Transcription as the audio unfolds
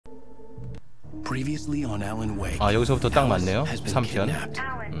Previously on Alan Wake. 아 여기서부터 딱 맞네요. 3편.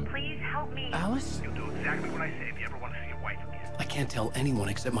 Alice? You'll do exactly what I say if you ever want to see your wife again. I can't tell anyone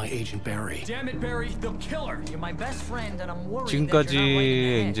except my agent Barry. Damn it, Barry, they'll kill her. You're my best friend and I'm worried.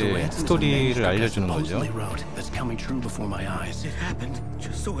 지금까지 이제 스토리를 알려주는 거죠. That's coming true before my eyes. It happened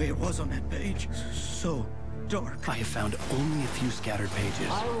just the way it was on that page. So dark. I have found only a few scattered pages.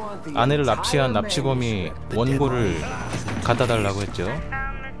 아내를 납치한 납치범이 원고를 갖다 달라고 했죠.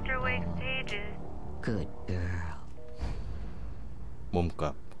 Good girl.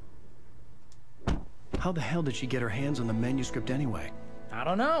 몸값. How the hell did she get her hands on the manuscript anyway? I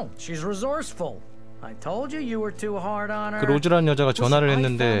don't know. She's resourceful. I told you were too hard on her. 그 로즈라는 여자가 전화를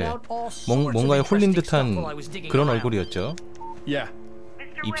했는데 뭔가에 홀린 듯한 그런 얼굴이었죠. Yeah.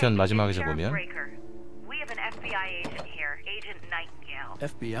 2편 마지막에서 보면. We have an FBI agent here, Agent Nightingale.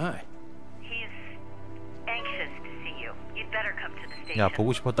 FBI. He's anxious to see you. You'd better come to the station. 야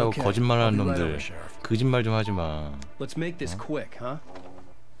보고 싶었다고 거짓말하는 놈들 거짓말 좀 하지 마. Let's make this quick, huh?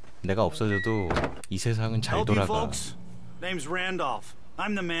 내가 없어져도 이 세상은 잘 돌아가. Name's Randolph.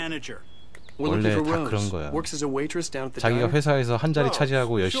 I'm the manager. 원래 다 그런 거야. 자기가 회사에서 한 자리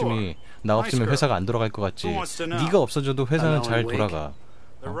차지하고 열심히 나 없으면 회사가 안 돌아갈 것 같지. 네가 없어져도 회사는 잘 돌아가.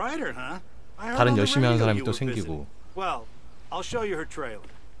 다른 열심히 하는 사람이 또 생기고.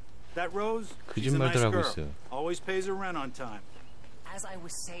 거짓말들 하고 있어. As I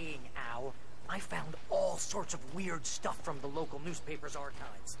was saying, Al, I found all sorts of weird stuff from the local newspaper's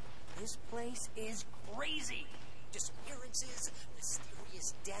archives. This place is crazy. Disappearances,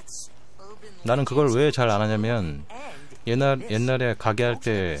 mysterious deaths, urban. 나는 그걸 왜 잘 안 하냐면 옛날에 가게 할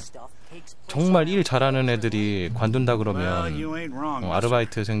때 정말 일 잘하는 애들이 관둔다 그러면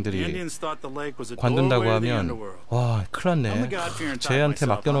아르바이트생들이 관둔다고 하면 와 큰일 났네. 쟤한테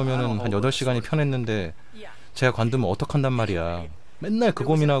맡겨놓으면 한 8시간이 편했는데 쟤가 관두면 어떡한단 말이야. 맨날 그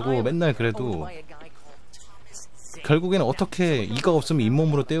고민하고 맨날 그래도 결국에는 어떻게 이가 없으면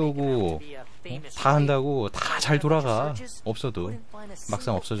잇몸으로 때우고 다 한다고 다 잘 돌아가. 없어도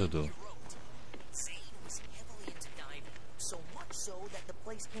막상 없어져도.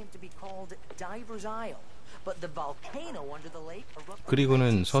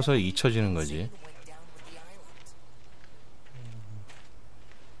 그리고는 서서히 잊혀지는 거지.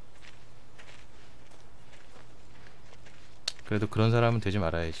 그래도 그런 사람은 되지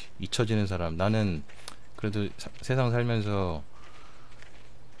말아야지. 잊혀지는 사람. 나는 그래도 세상 살면서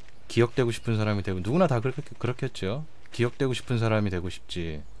기억되고 싶은 사람이 되고, 누구나 다 그렇겠죠. 기억되고 싶은 사람이 되고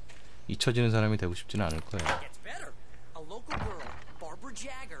싶지 잊혀지는 사람이 되고 싶지는 않을 거야.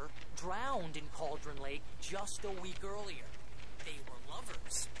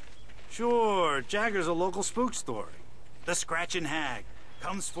 Sure, Jagger's a local spook story. The scratching hag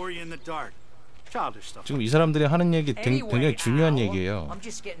comes for you in the dark. 지금 이 사람들이 하는 얘기 굉장히 중요한 얘기예요.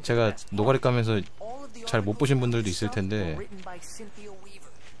 제가 노가리 까면서 잘 못 보신 분들도 있을 텐데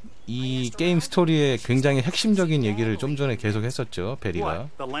이 게임 스토리의 굉장히 핵심적인 얘기를 좀 전에 계속 했었죠,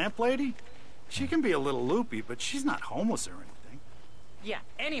 베리가. The lamp lady? She can be a little loopy, but she's not homeless or anything. Yeah,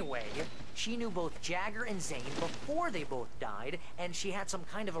 anyway, she knew both Jagger and Zane before they both died, and she had some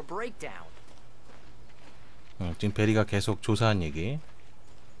kind of a breakdown. 지금 베리가 계속 조사한 얘기.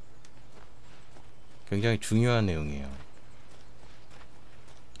 굉장히 중요한 내용이에요.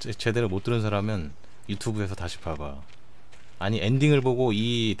 제대로 못 들은 사람은 유튜브에서 다시 봐봐. 아니 엔딩을 보고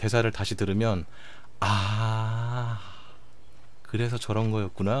이 대사를 다시 들으면 아 그래서 저런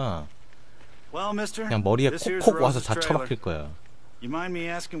거였구나. 그냥 머리에 콕콕 와서 다 처박힐 거야.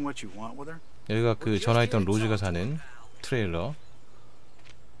 여기가 그 전화했던 로즈가 사는 트레일러.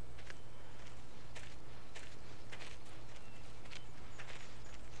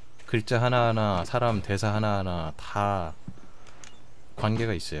 글자 하나하나, 사람 대사 하나하나 다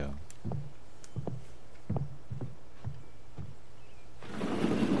관계가 있어요.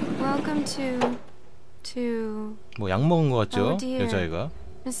 Welcome to 뭐 약 먹은 거 같죠? Oh 여자애가.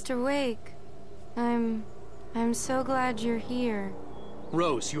 Mr. Wake, I'm so glad you're here.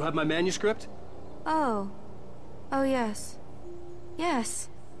 Rose, you have my manuscript? Oh yes. Yes.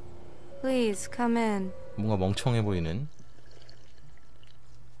 Please come in. 뭔가 멍청해 보이는.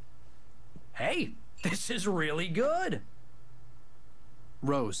 Hey, this is really good.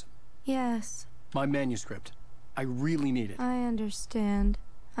 Rose. Yes. My manuscript. I really need it. I understand.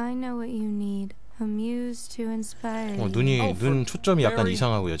 I know what you need. A muse to inspire you. 눈 초점이 약간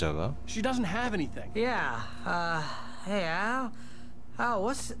이상하고 여자가. She doesn't have anything. Yeah. Hey Al. Al,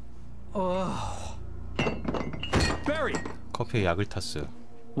 what's? Oh. Barry. 커피에 약을 탔어.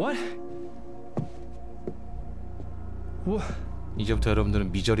 What? 이제부터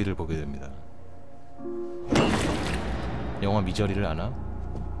여러분들은 미저리를 보게 됩니다. 영화 미저리를 아나?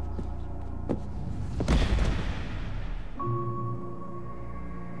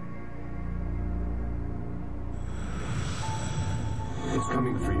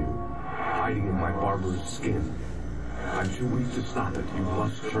 coming for you, hiding in my barber's skin. I'm too weak to stop it. You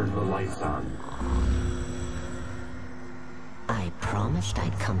must turn the lights on. I promised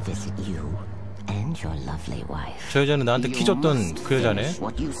I'd come visit you and your lovely wife. 저 여자는 나한테 키 줬던 그 여자네.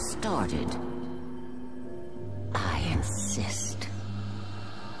 What you started. I insist.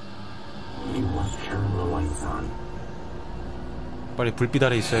 You must turn the lights on. 빨리 불빛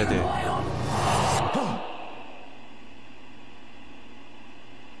아래 있어야 돼.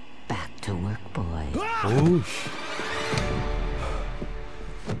 Back to work, boy. 오우.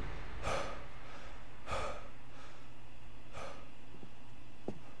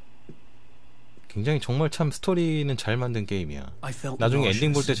 굉장히 정말 참 스토리는 잘 만든 게임이야. 나중에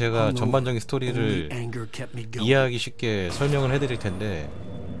엔딩 볼 때 제가 전반적인 스토리를 이해하기 쉽게 설명을 해드릴 텐데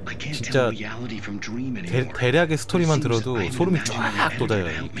진짜 대략의 스토리만 들어도 소름이 쫙 돋아요,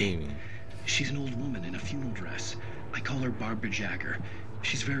 이 게임이. She's an old woman in a funeral dress. I call her Barbara Jagger.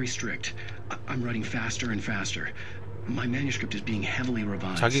 She's very strict. I'm writing faster and faster. My manuscript is being heavily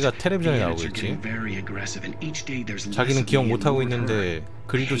revised. 자기가 텔레비전에 나오고 있지. 자기는 기억 못하고 있는데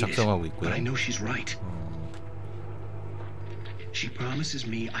글도 작성하고 있고요. But I know she's right. She promises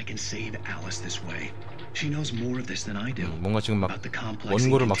me I can save Alice this way. She knows more of this than I do. 뭔가 지금 막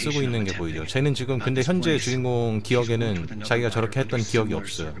원고를 막 쓰고 있는 게 보이죠. 쟤는 지금 근데 현재 주인공 기억에는 자기가 저렇게 했던 기억이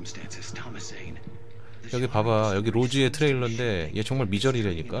없어요. 여기 봐봐, 여기 로즈의 트레일러인데 얘 정말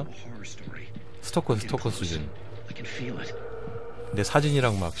미저리라니까. 스토커 수준. 내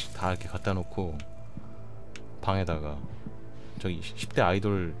사진이랑 막 다 이렇게 갖다 놓고 방에다가 저기 10대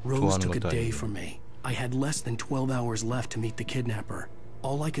아이돌 좋아하는 것도 아니고. I had less than 12 hours left to meet the kidnapper.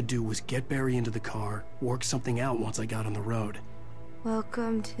 All I could do was get Barry into the car, work something out once I got on the road.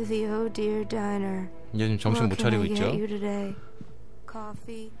 Welcome to the Oh Dear Diner. 이제 좀 정신 못 차리고 있죠.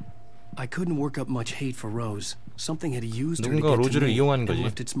 Coffee. I couldn't work up much hate for Rose. Something had used her to 누군가 get to 로즈를 me 이용한 and 거지.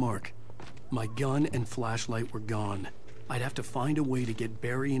 left its mark. My gun and flashlight were gone. I'd have to find a way to get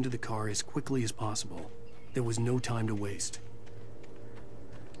Barry into the car as quickly as possible. There was no time to waste.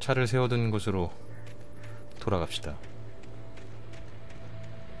 차를 세워둔 곳으로 돌아갑시다.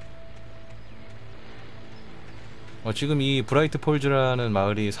 지금 이 브라이트 폴즈라는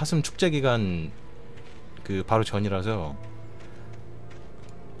마을이 사슴 축제 기간 그 바로 전이라서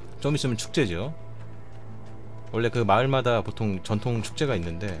좀 있으면 축제죠. 원래 그 마을마다 보통 전통 축제가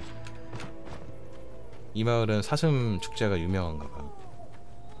있는데 이 마을은 사슴 축제가 유명한가 봐.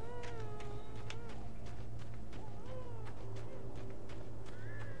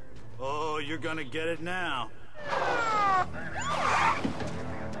 Oh, you're gonna get it now.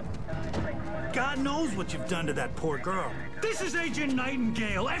 God knows what you've done to that poor girl. This is Agent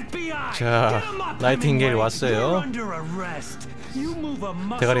Nightingale, FBI. 자, 나이팅게일 왔어요.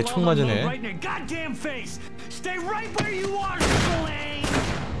 대가리 총 맞으네.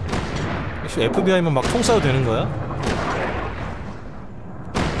 혹시 FBI면 막 총 쏴도 되는 거야?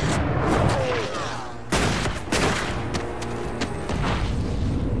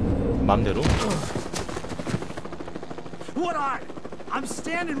 맘대로? What are? I'm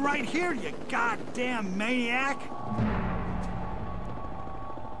standing right here, you goddamn maniac!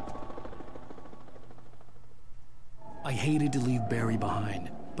 I hated to leave Barry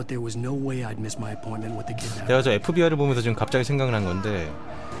behind, but there was no way I'd miss my appointment with the kidnapper. 내가 저 FBI를 보면서 지금 갑자기 생각난 건데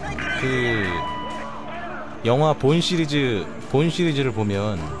그 영화 본 시리즈를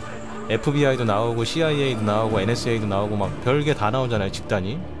보면 FBI도 나오고 CIA도 나오고 NSA도 나오고 막 별게 다 나오잖아요.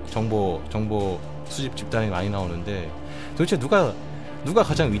 집단이 정보 수집 집단이 많이 나오는데 도대체 누가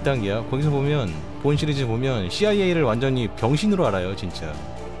가장 윗단계야? 거기서 보면 본 시리즈 보면 CIA를 완전히 병신으로 알아요, 진짜.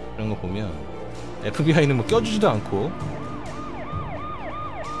 그런 거 보면 FBI는 뭐 껴주지도 않고.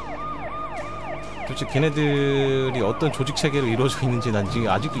 도대체 걔네들이 어떤 조직 체계로 이루어져 있는지 난 지금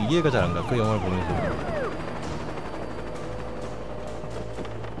아직도 이해가 잘 안 가. 그 영화를 보면서.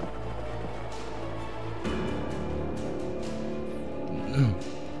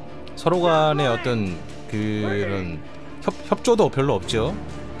 서로 간의 어떤 그런 협조도 별로 없죠.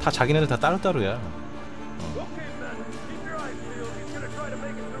 다 자기네들 다 따로따로야.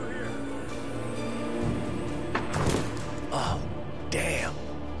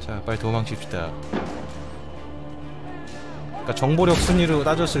 자, 빨리 도망칩시다. 그러니까 정보력 순위로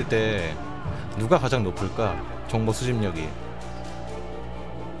따졌을 때 누가 가장 높을까? 정보 수집력이.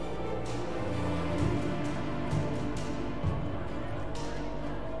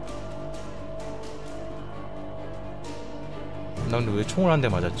 나 근데 왜 총을 한 대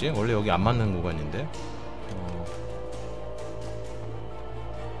맞았지? 원래 여기 안 맞는 구간인데.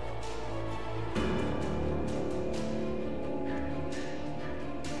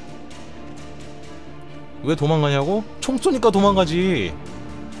 왜 도망가냐고? 총 쏘니까 도망가지.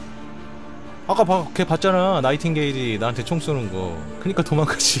 아까 걔 봤잖아. 나이팅게일이 나한테 총 쏘는 거. 그니까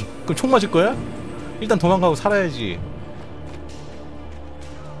도망가지. 그럼 총 맞을 거야? 일단 도망가고 살아야지.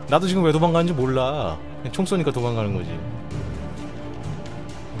 나도 지금 왜 도망가는지 몰라. 그냥 총 쏘니까 도망가는 거지.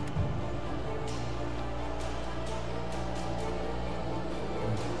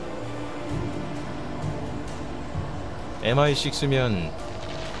 MI6면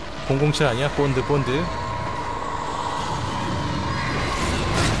 007 아니야? 본드.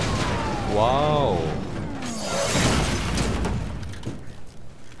 와우.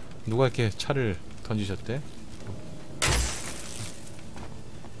 누가 이렇게 차를 던지셨대?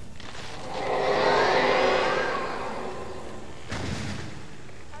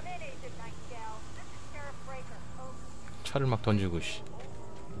 차를 막 던지고 씨.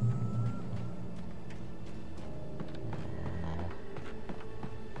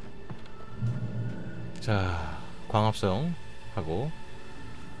 자, 광합성 하고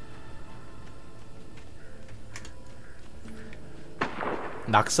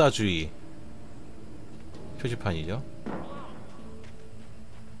낙사주의 표지판이죠.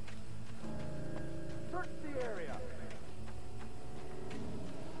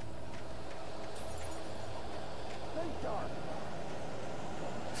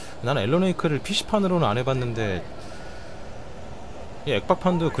 나는 앨런 웨이크를 PC판으로는 안 해봤는데 이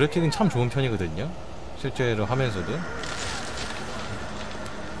액박판도 그래픽은 참 좋은 편이거든요. 실제로 하면서도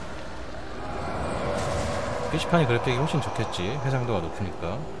PC판이 그래픽이 훨씬 좋겠지. 해상도가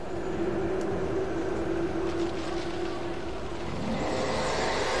높으니까.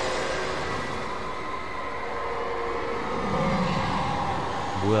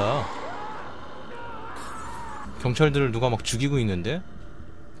 뭐야? 경찰들을 누가 막 죽이고 있는데?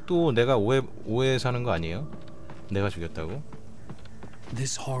 또 내가 오해해서 하는 거 아니에요? 내가 죽였다고?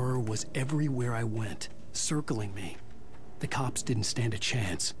 This horror was everywhere I went, circling me. The cops didn't stand a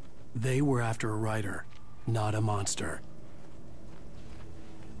chance. They were after a writer, not a monster.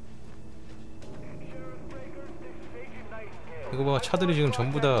 이거 봐, 차들이 지금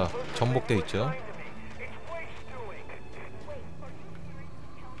전부 다 전복돼 있죠.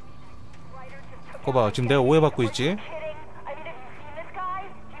 이거 봐, 지금 내가 오해받고 있지?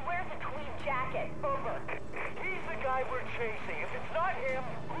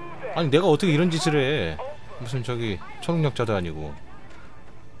 아니 내가 어떻게 이런 짓을 해. 무슨 저기 초능력자도 아니고.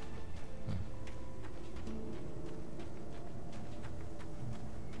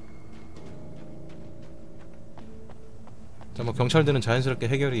 자, 뭐 경찰들은 자연스럽게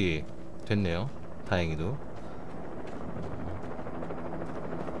해결이 됐네요. 다행히도.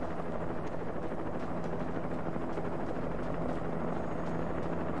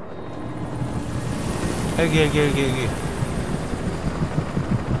 헬기.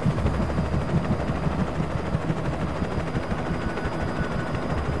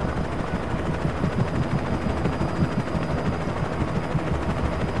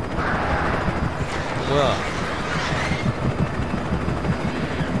 뭐야?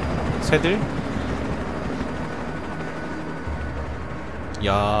 새들?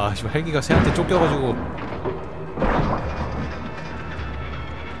 야, 지금 헬기가 새한테 쫓겨가지고.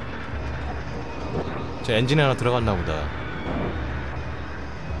 저 엔진에 하나 들어갔나 보다.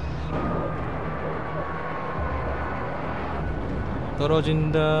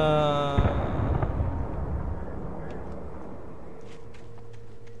 떨어진다.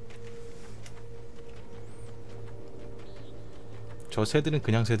 저 새들은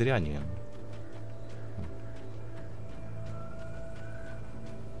그냥 새들이 아니에요.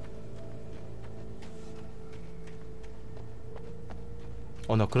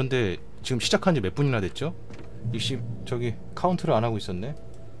 나 그런데 지금 시작한 지 몇 분이나 됐죠? 저기 카운트를 안 하고 있었네?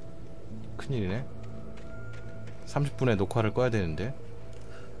 큰일이네. 30분에 녹화를 꺼야 되는데.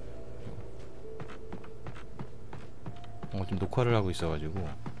 지금 녹화를 하고 있어가지고.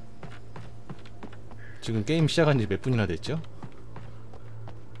 지금 게임 시작한 지 몇 분이나 됐죠?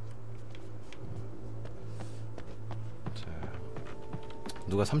 자,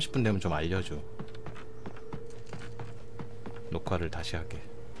 누가 30분 되면 좀 알려줘. 녹화를 다시 하게.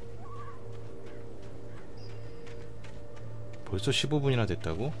 벌써 15분이나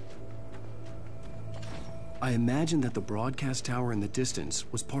됐다고? I imagined that the broadcast tower in the distance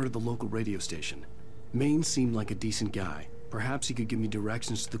was part of the local radio station. Maine seemed like a decent guy. Perhaps he could give me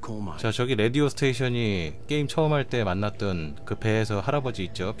directions to the coal mine. 자, 저기 라디오 스테이션이 게임 처음 할 때 만났던 그 배에서 할아버지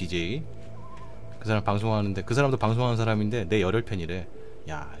있죠, BJ. 그 사람 방송하는데, 그 사람도 방송하는 사람인데 내 열혈팬이래.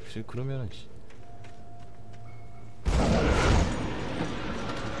 야, 그러면은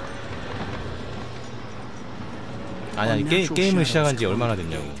아니 게임을 시작한 지 얼마나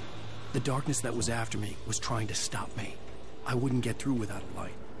됐냐고. The darkness that was after me was trying to stop me. I wouldn't get through without a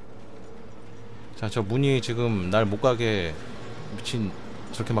light. 자, 저 문이 지금 날 못 가게 미친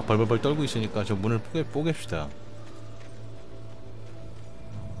저렇게 막 벌벌벌 떨고 있으니까 저 문을 뽀갭시다.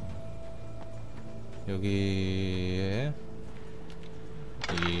 여기에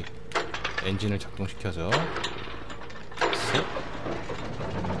이 엔진을 작동시켜서 셋.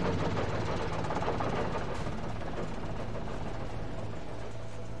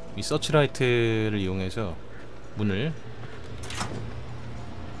 이 서치라이트를 이용해서 문을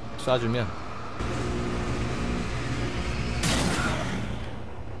쏴주면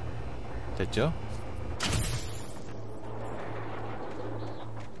됐죠?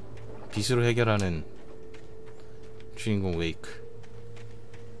 빛으로 해결하는 주인공 웨이크.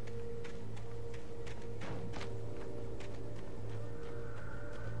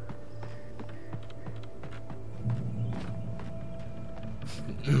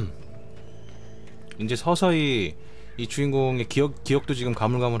 이제 서서히 이 주인공의 기억도 지금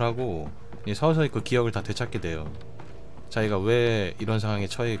가물가물하고 이제 서서히 그 기억을 다 되찾게 돼요. 자기가 왜 이런 상황에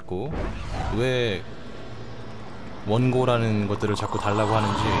처해 있고 왜 원고라는 것들을 자꾸 달라고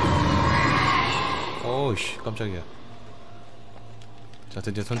하는지. 어우씨 깜짝이야. 자,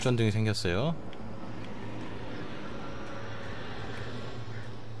 드디어 손전등이 생겼어요.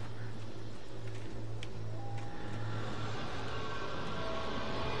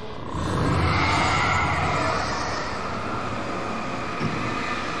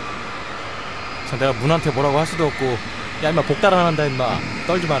 자, 내가 문한테 뭐라고 할 수도 없고, 야 임마 복달 안 한다 임마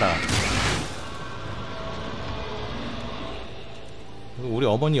떨지 마라. 우리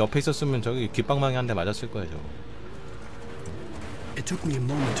어머니 옆에 있었으면 저기 귓방망이 한 대 맞았을 거야 저거. It took me a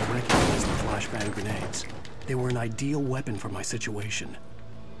moment to recognize the flashbang grenades. They were an ideal weapon for my situation.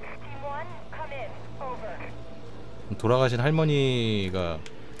 Team 1, come in. Over. 돌아가신 할머니가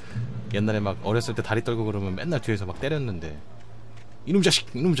옛날에 막 어렸을 때 다리 떨고 그러면 맨날 뒤에서 막 때렸는데 이놈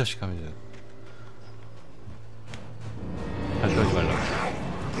자식 이놈 자식 하면서 다리 떨지 말라고.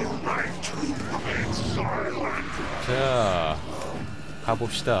 자,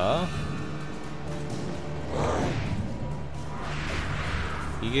 가봅시다.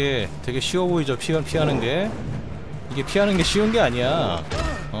 이게 되게 쉬워 보이죠? 피하는 게. 이게 피하는 게 쉬운 게 아니야.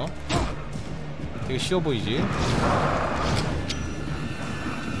 어? 되게 쉬워 보이지?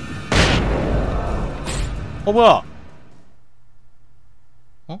 어, 뭐야?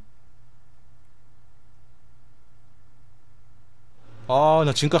 어? 아,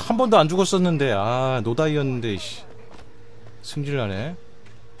 나 지금까지 한 번도 안 죽었었는데. 아, 노다이였는데, 씨. 승질나네.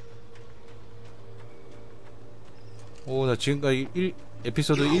 오, 나 지금까지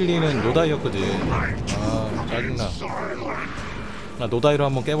에피소드 1, 2는 노다이였거든. 아, 짜증나. 나 노다이로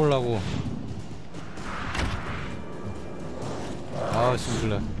한번 깨보려고. 아,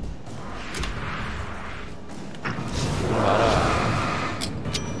 승질나. 그러지 마라.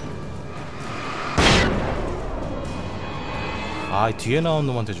 아, 뒤에 나온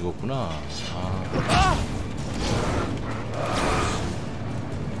놈한테 죽었구나. 아.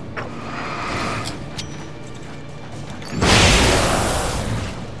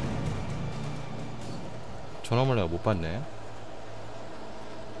 저놈을 내가 못 봤네.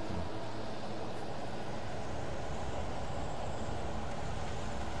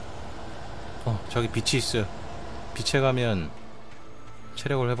 저기 빛이 있어. 빛에 가면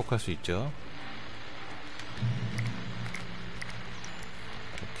체력을 회복할 수 있죠.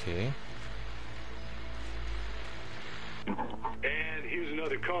 오케이.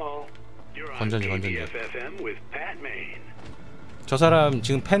 건전지. 저 사람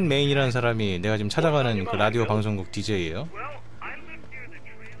지금 팬 메인이라는 사람이 내가 지금 찾아가는 그 라디오 방송국 DJ예요.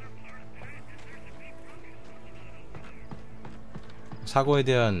 사고에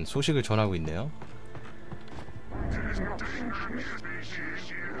대한 소식을 전하고 있네요.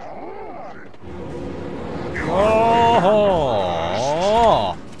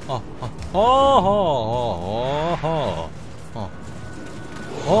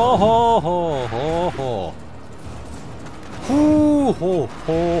 어허허허허허허허허허허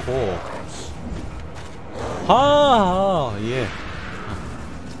후호호호 하하 예.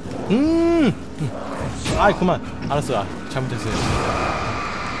 아이 그만 알았어. 아, 잘못했어요.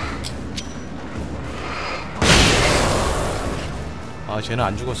 아 쟤는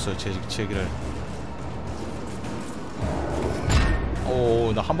안 죽었어. 제 얘기를.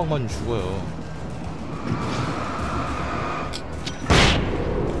 오, 나 한 방만 죽어요.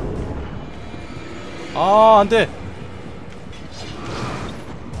 아 안돼.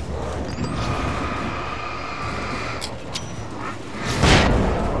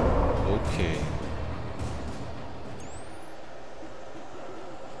 오케이.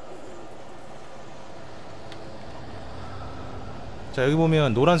 자 자, 여기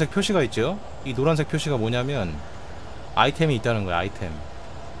보면 노란색 표시가 있죠. 이 노란색 표시가 뭐냐면 아이템이 있다는 거야. 아이템.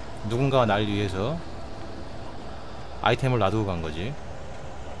 누군가가 날 위해서 아이템을 놔두고 간 거지.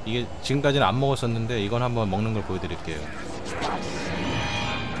 이게 지금까지는 안 먹었었는데 이건 한번 먹는 걸 보여드릴게요.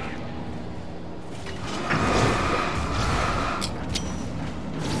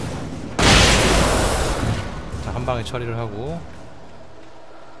 자, 한 방에 처리를 하고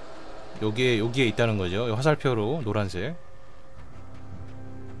여기에 있다는 거죠. 화살표로 노란색.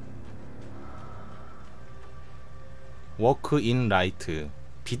 워크 인 라이트.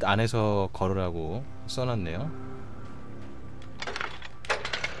 빛 안에서 걸으라고 써놨네요.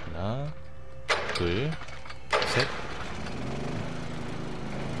 하나, 둘, 셋.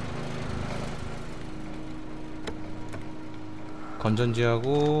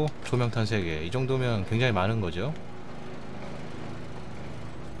 건전지하고 조명탄 3개. 이 정도면 굉장히 많은 거죠.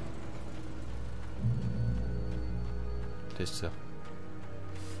 됐어.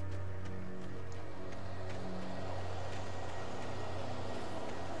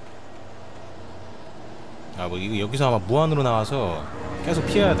 아, 뭐 이거 여기서 아마 무한으로 나와서 계속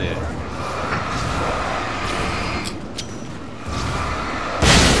피해야 돼.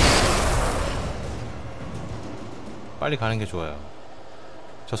 빨리 가는 게 좋아요.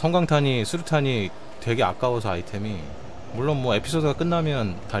 저 성광탄이, 수류탄이 되게 아까워서 아이템이. 물론 뭐 에피소드가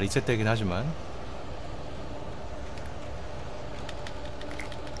끝나면 다 리셋되긴 하지만.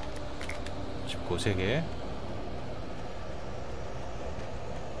 짚고 3개.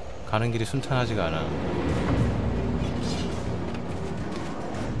 가는 길이 순탄하지가 않아.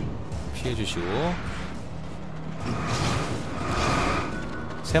 피해주시고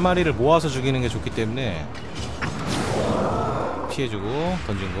 3마리를 모아서 죽이는 게 좋기 때문에 피해주고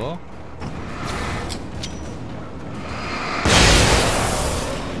던진 거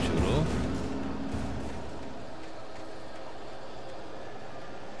이런 식으로.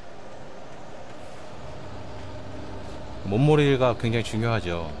 몸머리가 굉장히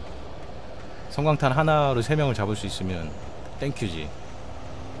중요하죠. 성광탄 하나로 3명을 잡을 수 있으면 땡큐지.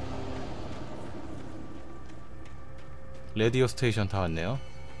 레디오 스테이션 다 왔네요.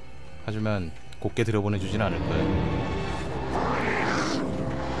 하지만 곱게 들여보내주진 않을 거예요.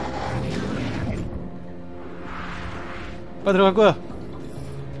 빨리 들어갈 거야.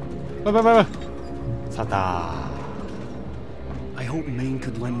 빨리. 사다. I hope Maine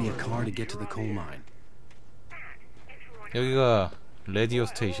could lend me a car to get to the coal mine. 여기가 레디오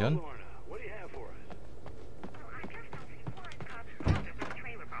스테이션.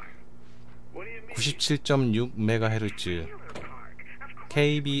 97.6MHz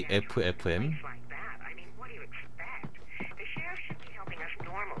KBFFM.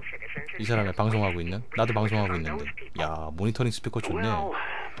 이 사람이 방송하고 있는? 나도 방송하고 있는데. 야, 모니터링 스피커 좋네.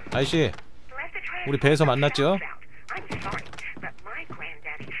 아이씨, 우리 배에서 만났죠?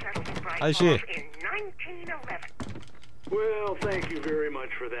 아이씨. Well, thank you very much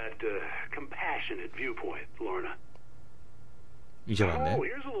for that compassionate viewpoint, Lorna. 이제 왔네. Oh,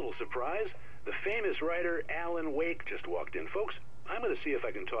 here's a little surprise. The famous writer Alan Wake just walked in, folks. I'm going to see if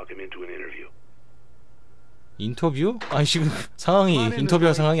I can talk him into an interview. 인터뷰? 아니 지금 상황이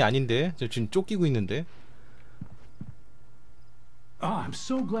인터뷰할 상황이 아닌데. 저 지금 쫓기고 있는데. Oh, I'm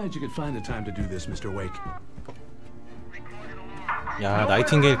so glad you could find the time to do this, Mr. Wake. 야,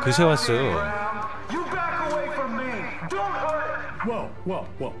 나이팅게일 그새 왔어.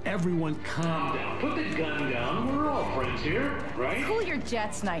 Whoa. Everyone calm down. Put the gun down. We're all friends here, right? Cool your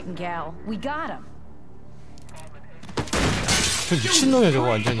jets, Nightingale. We got him. 저 미친놈이야 저거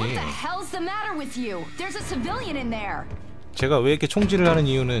완전히. What the hell's the matter with you? There's a civilian in there. 제가 왜 이렇게 총질을 하는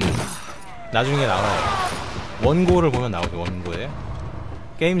이유는 나중에 나와요. 원고를 보면 나오죠. 원고에.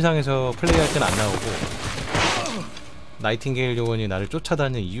 게임상에서 플레이할 땐 안 나오고 나이팅게일 요원이 나를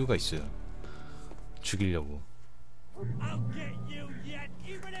쫓아다니는 이유가 있어요. 죽이려고.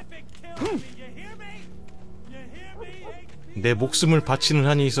 내 목숨을 바치는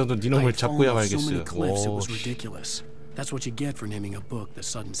한이 있어도 니놈을 잡고야 말겠어요. That's what you get for naming a book The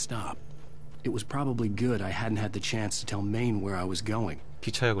Sudden Stop. It was probably good I hadn't had the chance to tell Maine where I was going.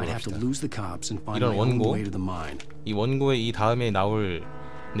 기차역으로 I'd have to 갑시다. lose the cops and find 이런 my own 원고, way to the mine. 이 원고에 이 다음에 나올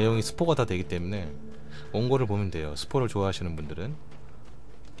내용이 스포가 다 되기 때문에 원고를 보면 돼요. 스포를 좋아하시는 분들은.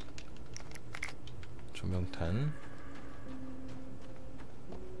 조명탄.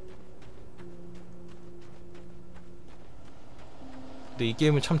 근데 이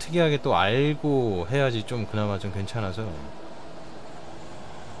게임을 참 특이하게 또 알고 해야지 좀 그나마 좀 괜찮아서.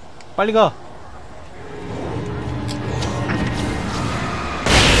 빨리 가!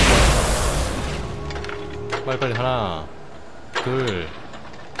 빨리 하나 둘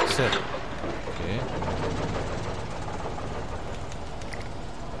셋. 오케이.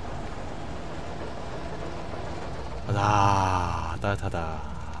 아, 따뜻하다.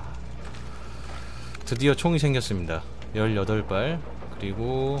 드디어 총이 생겼습니다. 18발,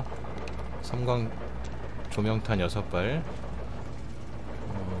 그리고 섬광 조명탄 6발.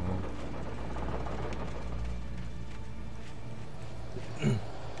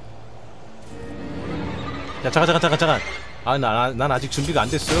 야, 잠깐. 아, 난 아직 준비가 안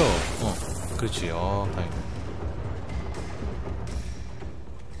됐어. 그렇지. 다행이다.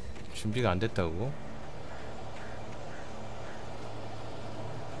 준비가 안 됐다고.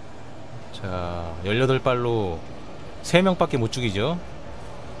 자, 18발로 3명밖에 못 죽이죠.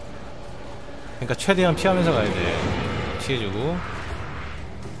 그러니까 최대한 피하면서 가야 돼. 피해주고.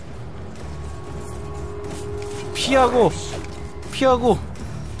 피하고.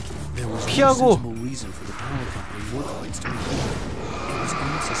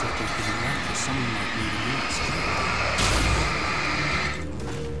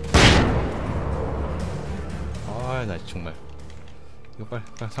 아, 나 정말. 이거 빨리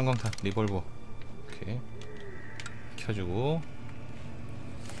상광탄 리볼버. 오케이. 켜주고.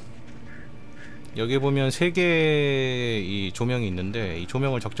 여기 보면 3개의 이 조명이 있는데, 이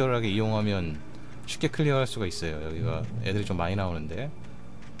조명을 적절하게 이용하면 쉽게 클리어할 수가 있어요. 여기가 애들이 좀 많이 나오는데.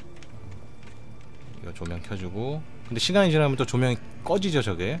 이거 조명 켜주고. 근데 시간이 지나면 또 조명이 꺼지죠,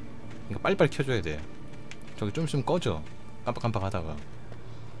 저게. 그러니까 빨리빨리 켜줘야 돼. 저게 좀 있으면 꺼져. 깜빡깜빡 하다가.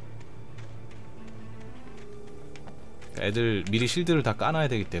 애들 미리 실드를 다 까놔야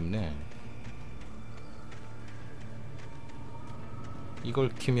되기 때문에. 이걸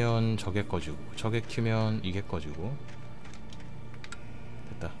키면 저게 꺼지고, 저게 키면 이게 꺼지고.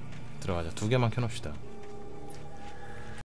 됐다. 들어가자. 2개만 켜놓읍시다.